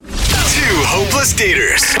Clueless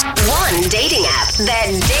Daters. One dating app that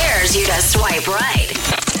dares you to swipe right.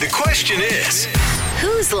 The question is,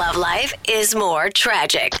 Whose love life is more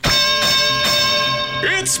tragic?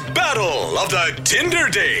 it's Battle of the Tinder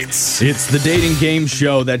Dates. It's the dating game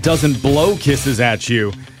show that doesn't blow kisses at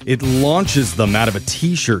you. It launches them out of a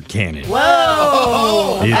t-shirt cannon.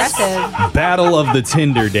 Whoa! It's Battle of the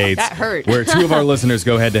Tinder Dates. That hurt. Where two of our listeners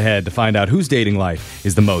go head-to-head to find out whose dating life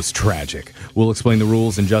is the most tragic. We'll explain the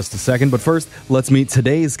rules in just a second, but first, let's meet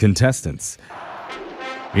today's contestants.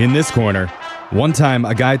 In this corner, one time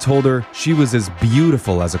a guy told her she was as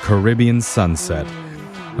beautiful as a Caribbean sunset.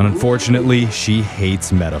 And unfortunately, she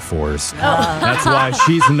hates metaphors. That's why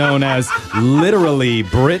she's known as Literally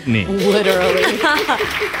Brittany. Literally.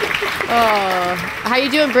 How you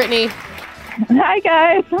doing, Brittany? Hi,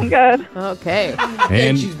 guys. I'm good. Okay.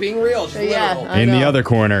 And she's being real. She's literal. I in the know. other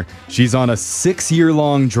corner, she's on a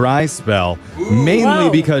 6-year-long dry spell, mainly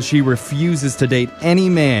because she refuses to date any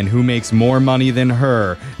man who makes more money than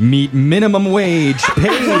her. Meet minimum wage Paige.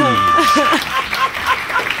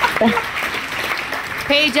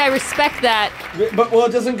 Paige, I respect that. But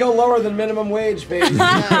it doesn't go lower than minimum wage, baby.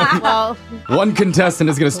 Well, One contestant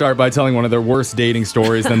is going to start by telling one of their worst dating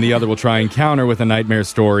stories, then the other will try and counter with a nightmare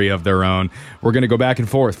story of their own. We're going to go back and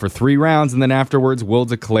forth for 3 rounds, and then afterwards, we'll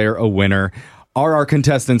declare a winner. Are our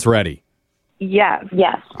contestants ready? Yes.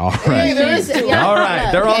 All right. All right,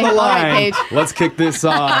 they're on the All right, line. Paige. Let's kick this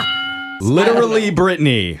off. Literally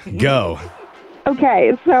Brittany, go.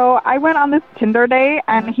 Okay, so I went on this Tinder date,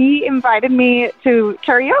 and he invited me to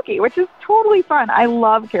karaoke, which is totally fun. I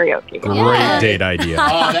love karaoke. Great date idea.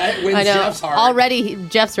 Oh, that wins I know. Jeff's heart. Already,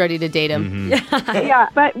 Jeff's ready to date him. Yeah,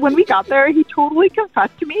 but when we got there, he totally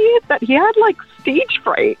confessed to me that he had, stage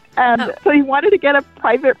fright, and so he wanted to get a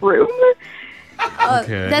private room.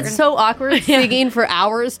 Okay. That's so awkward, singing for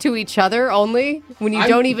hours to each other only when you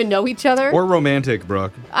don't even know each other. Or romantic,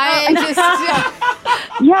 Brooke. I just...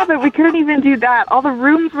 Yeah, but we couldn't even do that. All the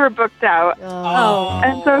rooms were booked out.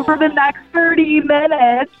 And so for the next 30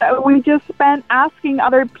 minutes, we just spent asking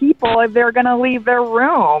other people if they were going to leave their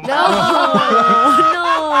room.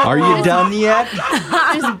 Are you done yet?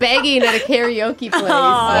 just begging at a karaoke place.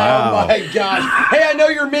 Wow. Oh my gosh. Hey, I know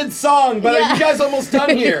you're mid-song, but are you guys almost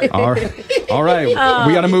done here? All right. We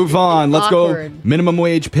got to move on. Let's go. Awkward. Minimum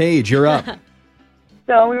wage Paige, you're up.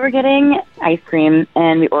 So we were getting ice cream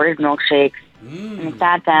and we ordered milkshakes and we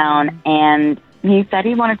sat down and he said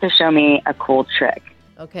he wanted to show me a cool trick.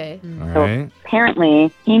 Okay. All So right.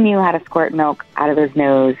 apparently he knew how to squirt milk out of his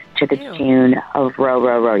nose to the tune of Row,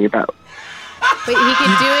 Row, Row Your Boat. Wait, he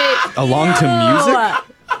could do it, Along to music?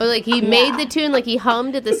 but he made the tune, he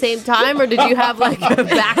hummed at the same time, or did you have a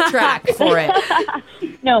backtrack for it?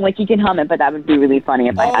 No, he can hum it, but that would be really funny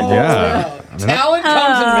if I had to. Yeah. Talent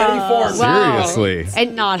comes in many forms. Wow. Seriously.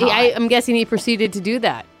 And I'm guessing he proceeded to do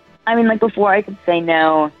that. I mean, before I could say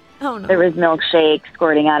no, there was milkshake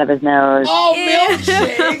squirting out of his nose. Oh,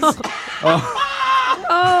 milkshakes!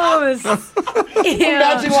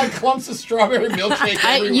 Imagine clumps of strawberry milkshake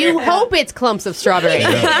everywhere. You hope it's clumps of strawberry.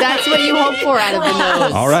 That's what you hope for out of the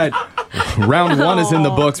nose. All right. Round 1 is in the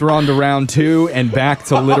books. We're on to round 2 and back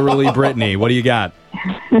to Literally Brittany. What do you got?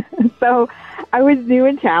 So I was new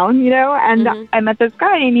in town, and I met this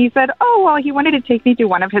guy, and he said, he wanted to take me to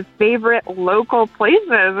one of his favorite local places.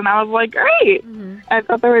 And I was like, great. I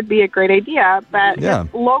thought that would be a great idea. But Yeah.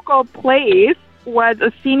 his local place was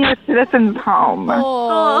a senior citizen's home.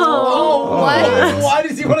 Oh, What? why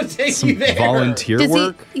does he want to take you there? Volunteer Does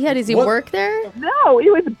work? does he What? work there? No,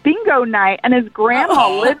 it was bingo night, and his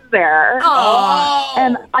grandma lives there. Oh.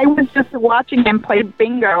 And I was just watching him play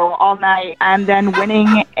bingo all night and then winning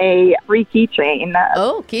a free keychain.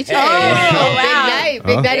 Oh, keychain. Hey. Oh, wow.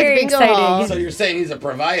 Big night at the bingo hall. So you're saying he's a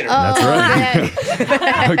provider. That's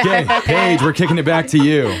right. Okay, Paige, we're kicking it back to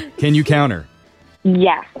you. Can you counter?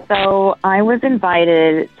 Yes. So I was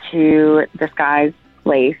invited to this guy's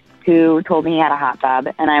place who told me he had a hot tub,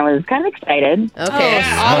 and I was kind of excited. Okay,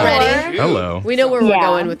 already. Hello. We know where we're Yeah.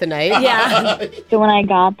 going with the night. Yeah. So when I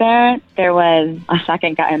got there was a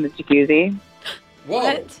second guy in the jacuzzi.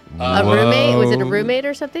 Whoa. A roommate? Was it a roommate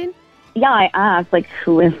or something? Yeah, I asked,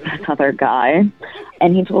 who is this other guy?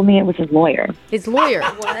 And he told me it was his lawyer. His lawyer.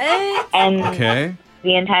 And Okay.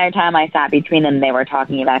 the entire time I sat between them, they were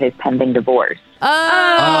talking about his pending divorce. Oh.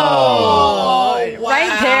 Wow.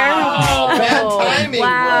 Right there. Bad timing,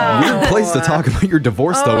 Wow. bro. Weird place to talk about your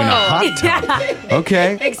divorce, though, in a hot tub.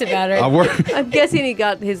 Okay. Makes it better. I'm guessing he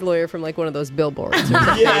got his lawyer from one of those billboards or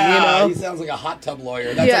something, Yeah, he sounds like a hot tub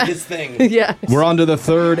lawyer. That's his thing. Yeah. We're on to the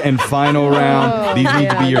third and final round. These need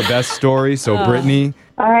to be your best stories. So, Brittany.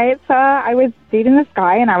 All right, so I was dating this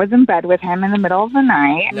guy, and I was in bed with him in the middle of the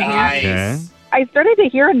night. Nice. Okay. I started to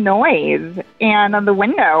hear a noise and on the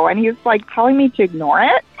window, and he's like telling me to ignore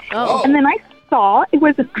it. Oh. And then I saw it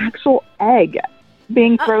was an actual egg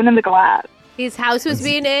being thrown in the glass. His house was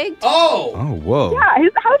being egged? Oh. Oh, whoa. Yeah,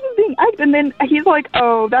 his house was being egged, and then he's like,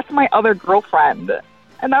 "Oh, that's my other girlfriend,"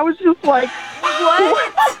 and I was just like,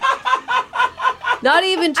 What? Not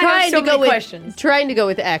even I have trying so to go many with questions. trying to go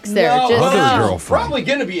with X there. No. Just, Other Oh, girlfriend. Probably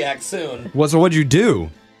gonna be X soon. So what'd you do?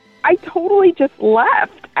 I totally just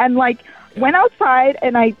left and like went outside,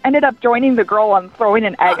 and I ended up joining the girl on throwing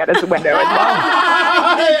an egg at his window.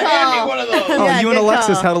 Hand me one of those. Oh, you and good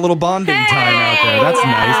Alexis call. had a little bonding time out there. That's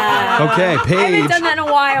nice. Okay, I haven't Paige. done that in a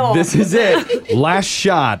while. This is it. Last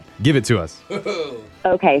shot. Give it to us.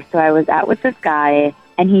 Okay, so I was out with this guy,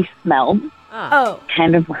 and he smelled Oh.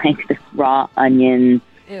 kind of like this raw onion,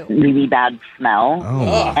 Ew. really bad smell.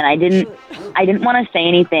 Oh. And I didn't want to say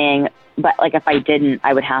anything, but like if I didn't,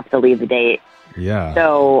 I would have to leave the date. Yeah.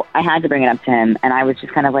 So I had to bring it up to him, and I was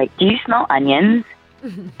just kind of like, "Do you smell onions?"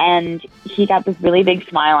 And he got this really big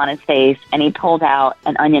smile on his face, and he pulled out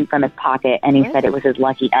an onion from his pocket, and he said it was his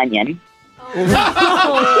lucky onion.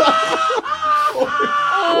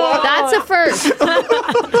 That's a first. Who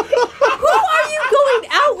are you going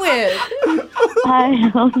out with? I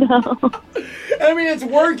don't know. I mean, it's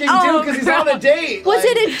working too Oh, because he's on a date. Was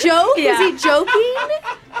it a joke? Yeah. Was he joking?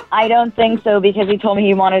 I don't think so, because he told me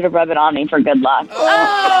he wanted to rub it on me for good luck.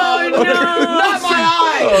 Oh, no. Not my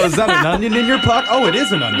eye. Oh, is that an onion in your pocket? Oh, it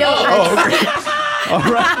is an onion. No, Oh, okay. All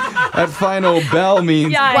right. That final bell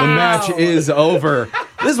means Yeah, the wow. match is over.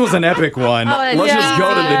 This was an epic one. that's Let's just go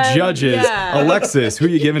to the judges. Yeah. Alexis, who are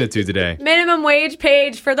you giving it to today? Minimum wage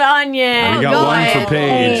page for the onion. We got no, one for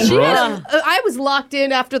Paige. She Brooke? had I was locked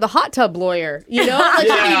in after the hot tub lawyer. You know, like you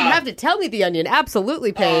didn't even have to tell me the onion.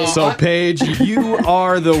 Absolutely, Paige. So, Paige, you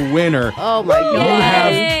are the winner. Oh my You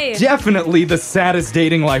god. Yay. have definitely the saddest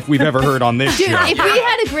dating life we've ever heard on this Dude, show. if we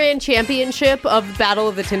had a grand championship of Battle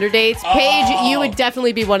of the Tinder Dates, Paige, you would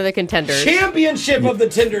definitely be one of the contenders. Championship of the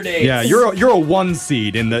Tinder dates. Yeah, you're a one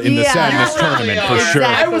seed in the Yeah. sadness You really tournament are. for sure.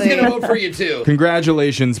 I was Exactly. gonna vote for you too.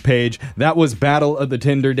 Congratulations, Paige. That was Battle of the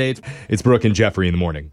Tinder Dates. It's Brooke and Jeffrey in the morning.